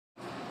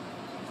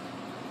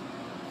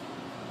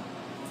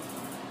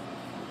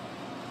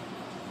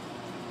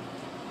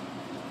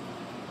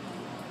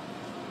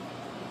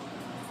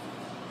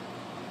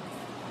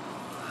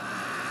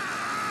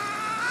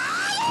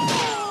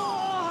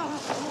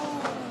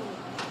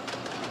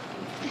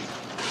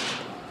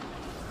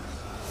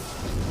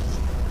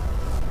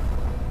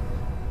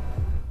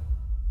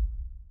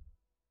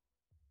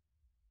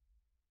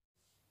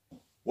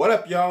What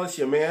up, y'all? It's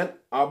your man,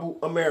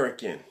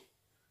 Abuamerican.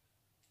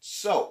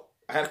 So,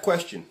 I had a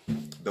question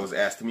that was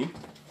asked to me.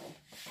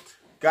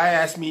 Guy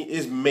asked me,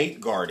 is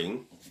mate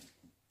guarding,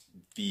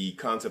 the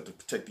concept of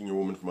protecting your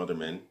woman from other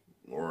men,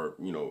 or,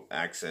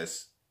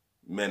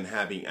 men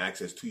having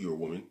access to your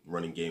woman,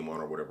 running game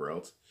on or whatever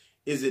else,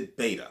 is it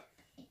beta?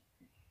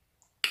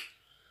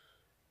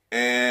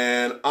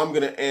 And I'm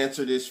going to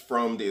answer this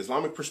from the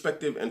Islamic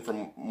perspective and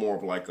from more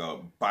of like a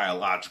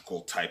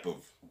biological type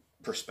of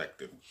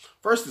perspective.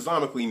 First,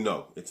 Islamically,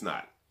 no, it's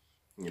not.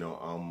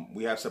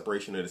 We have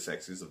separation of the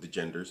sexes, of the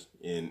genders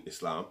in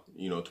Islam,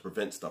 to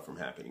prevent stuff from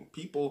happening.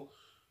 People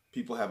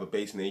have a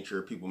base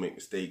nature. People make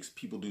mistakes.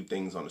 People do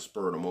things on the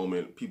spur of the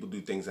moment. People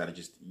do things that are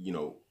just,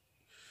 you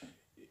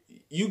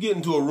get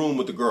into a room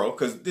with a girl,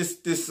 because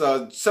this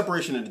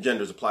separation of the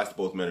genders applies to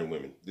both men and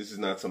women. This is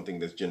not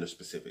something that's gender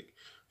specific.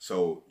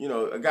 So,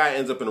 a guy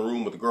ends up in a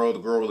room with a girl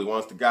really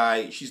wants the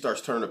guy, she starts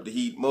turning up the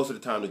heat. Most of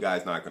the time, the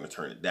guy's not going to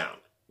turn it down,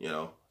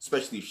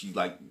 especially if she's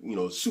like,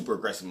 super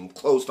aggressive and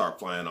clothes start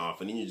flying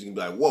off, and then you're just going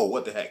to be like, whoa,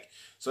 what the heck?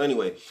 So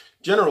anyway,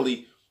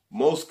 generally,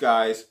 most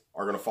guys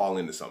are going to fall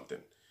into something.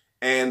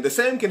 And the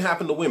same can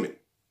happen to women.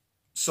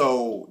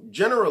 So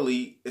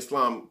generally,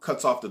 Islam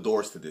cuts off the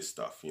doors to this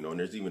stuff, and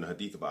there's even a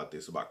hadith about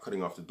this, about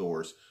cutting off the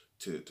doors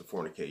to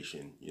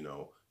fornication,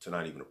 to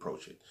not even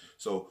approach it.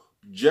 So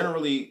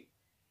generally,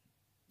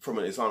 from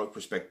an Islamic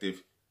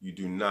perspective, you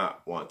do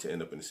not want to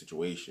end up in a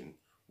situation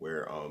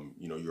where,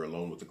 you're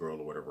alone with the girl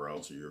or whatever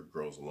else, or your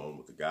girl's alone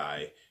with the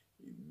guy.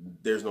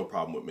 There's no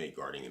problem with mate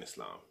guarding in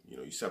Islam.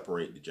 You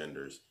separate the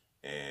genders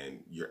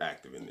and you're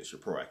active in this, you're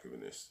proactive in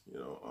this,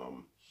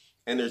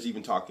 and there's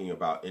even talking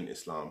about in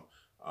Islam,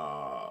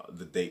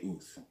 the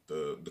dayuth,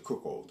 the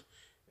cuckold.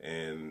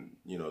 And,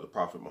 the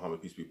Prophet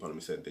Muhammad, peace be upon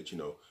him, said that,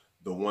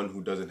 the one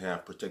who doesn't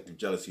have protective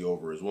jealousy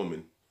over his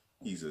woman,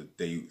 he's a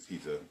dayuth,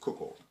 he's a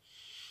cuckold.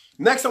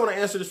 Next, I want to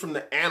answer this from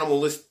the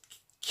animalist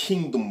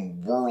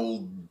kingdom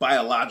world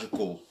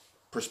biological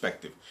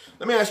perspective.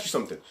 Let me ask you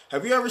something.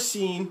 Have you ever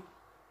seen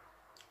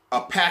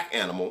a pack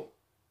animal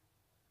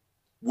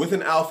with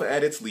an alpha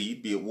at its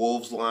lead, be it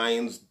wolves,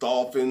 lions,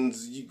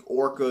 dolphins,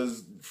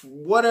 orcas,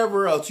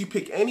 whatever else? You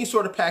pick any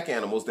sort of pack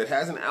animals that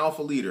has an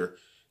alpha leader.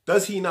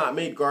 Does he not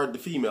mate guard the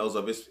females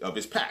of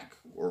his pack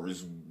or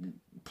his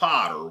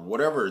pod or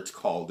whatever it's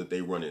called that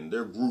they run in,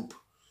 their group?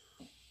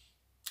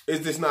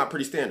 Is this not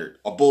pretty standard?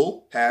 A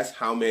bull has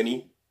how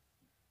many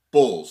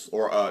bulls?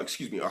 Or, a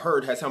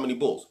herd has how many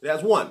bulls? It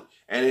has one.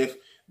 And if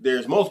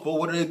there's multiple,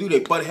 what do? They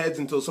butt heads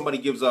until somebody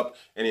gives up,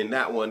 and then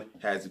that one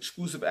has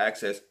exclusive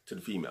access to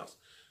the females.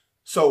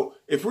 So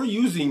if we're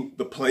using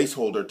the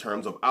placeholder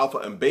terms of alpha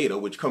and beta,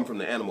 which come from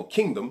the animal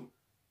kingdom,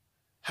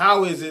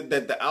 how is it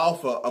that the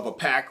alpha of a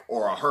pack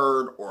or a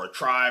herd or a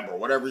tribe or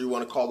whatever you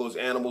want to call those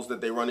animals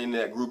that they run in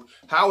that group,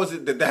 how is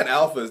it that that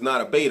alpha is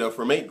not a beta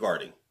for mate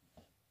guarding?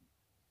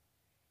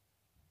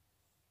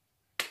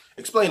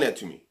 Explain that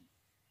to me.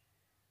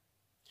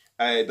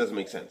 It doesn't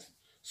make sense.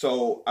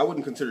 So I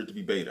wouldn't consider it to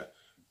be beta.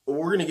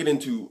 We're going to get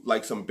into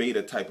like some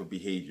beta type of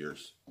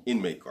behaviors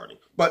in mate guarding.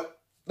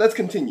 But let's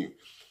continue.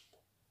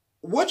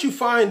 What you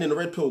find in the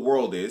red pill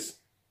world is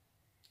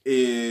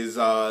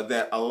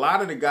that a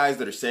lot of the guys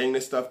that are saying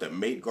this stuff, that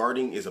mate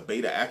guarding is a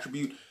beta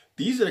attribute,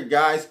 these are the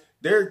guys,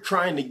 they're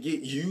trying to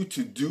get you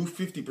to do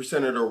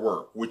 50% of their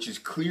work, which is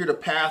clear the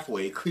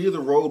pathway, clear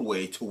the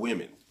roadway to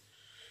women.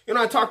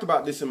 I talked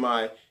about this in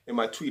my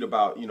tweet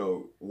about,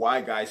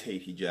 why guys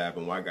hate hijab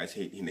and why guys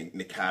hate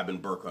niqab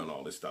and burqa and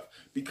all this stuff.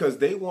 Because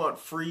they want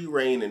free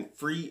reign and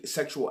free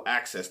sexual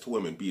access to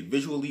women, be it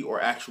visually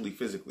or actually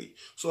physically.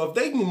 So if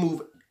they can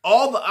move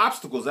all the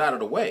obstacles out of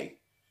the way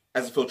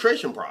as a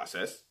filtration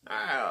process,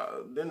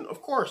 then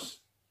of course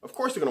they're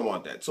going to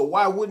want that. So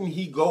why wouldn't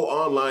he go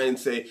online and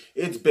say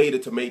it's beta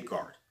to mate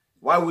guard?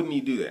 Why wouldn't he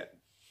do that?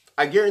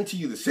 I guarantee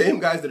you the same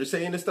guys that are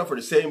saying this stuff are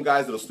the same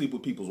guys that'll sleep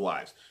with people's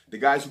wives. The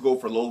guys who go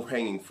for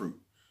low-hanging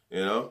fruit,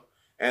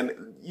 And,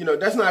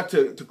 that's not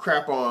to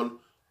crap on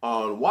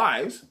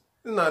wives.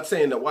 I'm not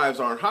saying that wives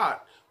aren't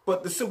hot.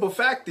 But the simple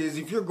fact is,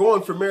 if you're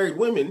going for married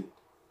women,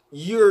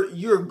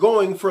 you're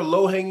going for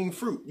low-hanging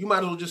fruit. You might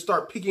as well just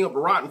start picking up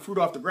rotten fruit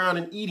off the ground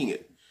and eating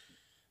it.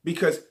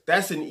 Because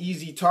that's an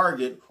easy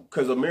target,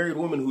 because a married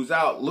woman who's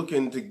out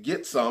looking to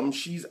get some,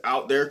 she's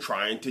out there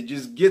trying to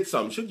just get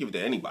some. She'll give it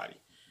to anybody.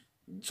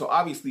 So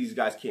obviously these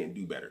guys can't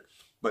do better,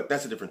 but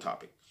that's a different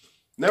topic.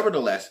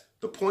 Nevertheless,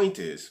 the point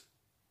is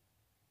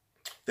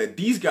that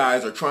these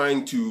guys are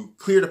trying to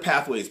clear the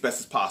pathway as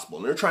best as possible,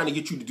 and they're trying to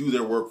get you to do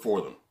their work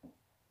for them.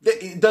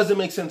 It doesn't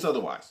make sense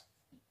otherwise.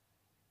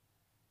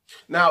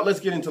 Now,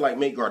 let's get into like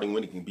mate guarding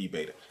when it can be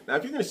beta. Now,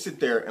 if you're going to sit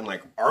there and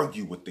like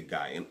argue with the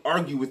guy and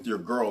argue with your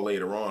girl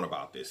later on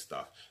about this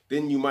stuff,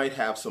 then you might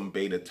have some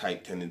beta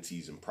type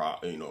tendencies and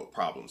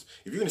problems.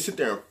 If you're going to sit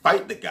there and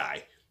fight the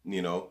guy,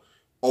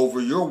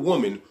 over your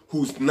woman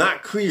who's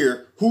not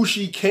clear who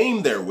she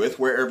came there with,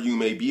 wherever you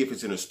may be, if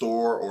it's in a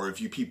store or if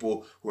you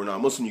people who are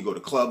not Muslim, you go to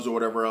clubs or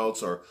whatever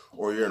else, or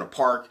you're in a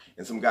park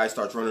and some guy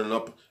starts running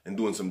up and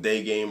doing some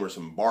day game or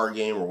some bar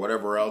game or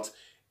whatever else,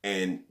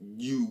 and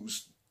you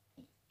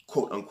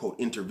quote unquote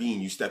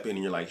intervene. You step in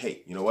and you're like,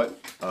 hey, you know what?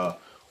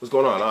 What's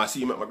going on? Oh, I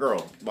see you met my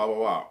girl. Blah,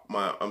 blah,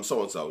 blah. I'm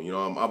so-and-so. You know,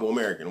 I'm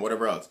Abuamerican,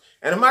 whatever else.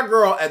 And if my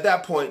girl at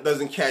that point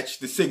doesn't catch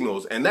the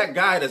signals and that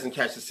guy doesn't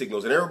catch the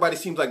signals and everybody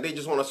seems like they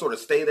just want to sort of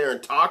stay there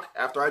and talk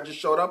after I just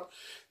showed up,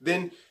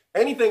 then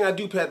anything I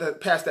do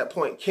past that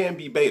point can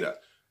be beta.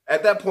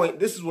 At that point,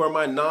 this is where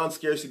my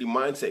non-scarcity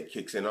mindset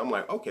kicks in. I'm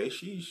like, okay,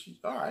 she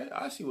all right.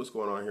 I see what's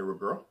going on here with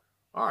girl.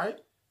 All right.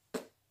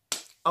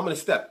 I'm going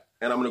to step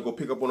and I'm going to go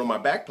pick up one of my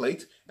back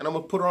plates and I'm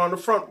going to put her on the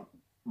front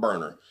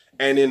burner.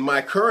 And in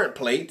my current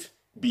plate,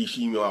 be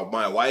she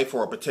my wife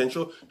or a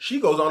potential, she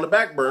goes on the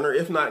back burner,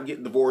 if not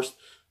get divorced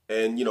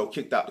and, you know,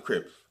 kicked out the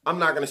crib. I'm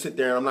not going to sit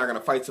there and I'm not going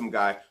to fight some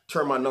guy,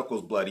 turn my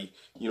knuckles bloody,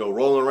 you know,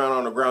 rolling around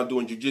on the ground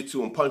doing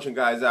jujitsu and punching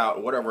guys out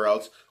or whatever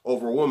else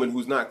over a woman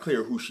who's not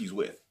clear who she's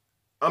with.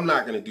 I'm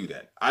not going to do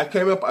that. I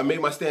came up, I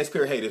made my stance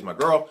clear. Hey, this is my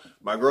girl.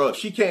 My girl, if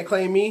she can't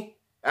claim me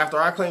after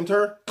I claimed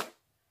her,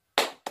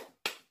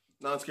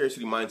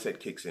 non-scarcity mindset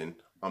kicks in.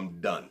 I'm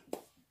done.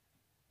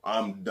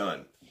 I'm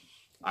done.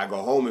 I go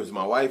home, it's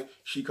my wife,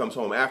 she comes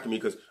home after me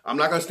because I'm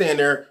not going to stand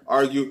there,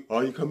 argue,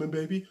 oh, you coming,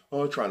 baby?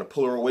 Oh, trying to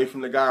pull her away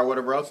from the guy or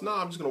whatever else. No,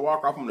 I'm just going to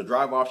walk off, I'm going to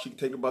drive off, she can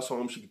take a bus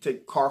home, she can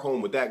take a car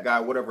home with that guy,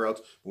 whatever else.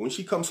 But when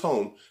she comes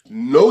home,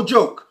 no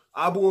joke,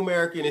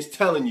 Abuamerican is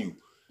telling you,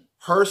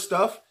 her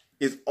stuff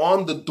is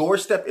on the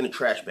doorstep in a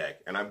trash bag.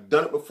 And I've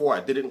done it before,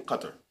 I did it in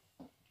Qatar.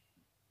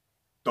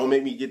 Don't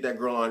make me get that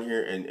girl on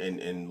here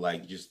and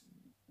like just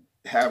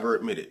have her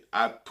admit it.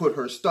 I put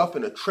her stuff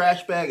in a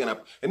trash bag, and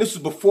this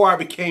was before I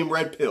became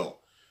Red Pill.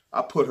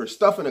 I put her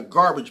stuff in a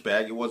garbage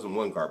bag. It wasn't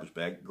one garbage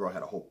bag. The girl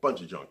had a whole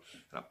bunch of junk.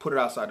 And I put it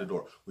outside the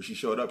door. When she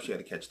showed up, she had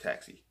to catch a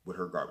taxi with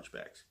her garbage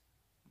bags.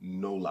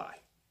 No lie.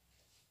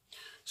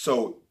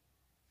 So,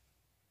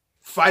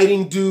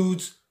 fighting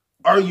dudes,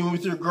 arguing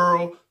with your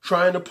girl,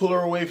 trying to pull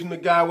her away from the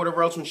guy,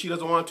 whatever else when she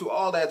doesn't want to,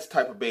 all that's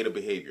type of beta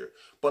behavior.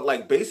 But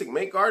like basic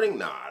mate guarding,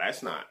 nah,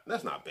 that's not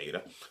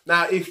beta.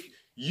 Now, if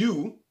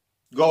you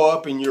go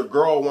up and your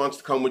girl wants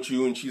to come with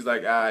you and she's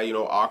like, you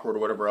know, awkward or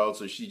whatever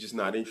else, or she's just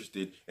not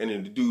interested, and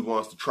then the dude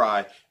wants to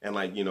try and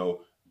like, you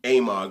know,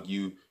 amog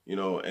you, you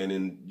know, and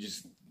then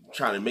just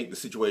trying to make the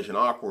situation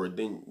awkward,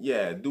 then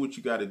yeah, do what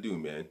you got to do,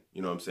 man.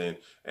 You know what I'm saying?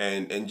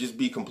 And just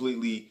be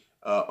completely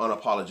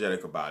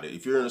unapologetic about it.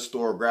 If you're in a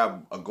store,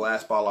 grab a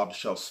glass bottle off the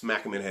shelf,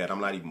 smack him in the head. I'm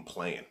not even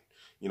playing.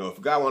 You know, if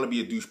a guy want to be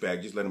a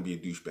douchebag, just let him be a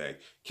douchebag.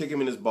 Kick him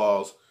in his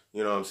balls.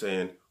 You know what I'm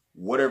saying?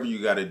 Whatever you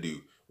got to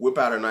do. Whip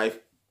out a knife,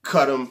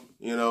 cut him,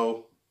 you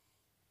know.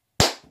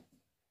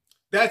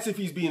 That's if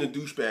he's being a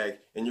douchebag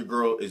and your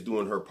girl is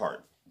doing her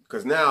part.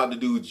 Because now the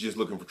dude's just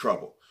looking for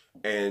trouble.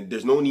 And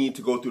there's no need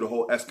to go through the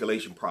whole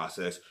escalation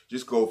process.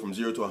 Just go from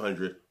 0 to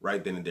 100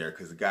 right then and there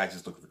because the guy's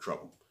just looking for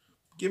trouble.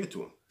 Give it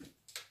to him.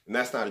 And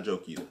that's not a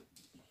joke either.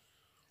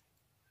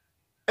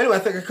 Anyway, I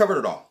think I covered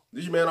it all.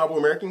 This is your man,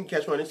 Abuamerican.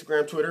 Catch me on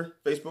Instagram, Twitter,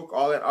 Facebook,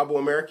 all that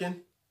Abuamerican.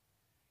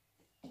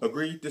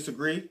 Agree,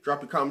 disagree.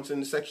 Drop your comments in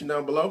the section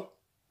down below.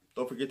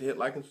 Don't forget to hit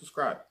like and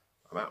subscribe.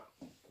 I'm out.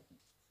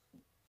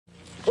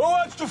 Who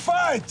wants to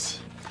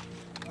fight?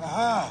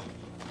 Aha.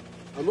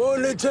 I'm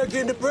only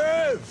taking the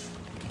brave.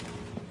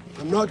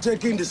 I'm not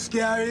taking the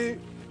scary.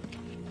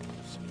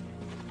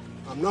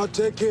 I'm not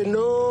taking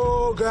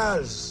no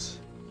girls.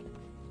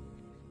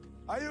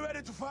 Are you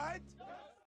ready to fight?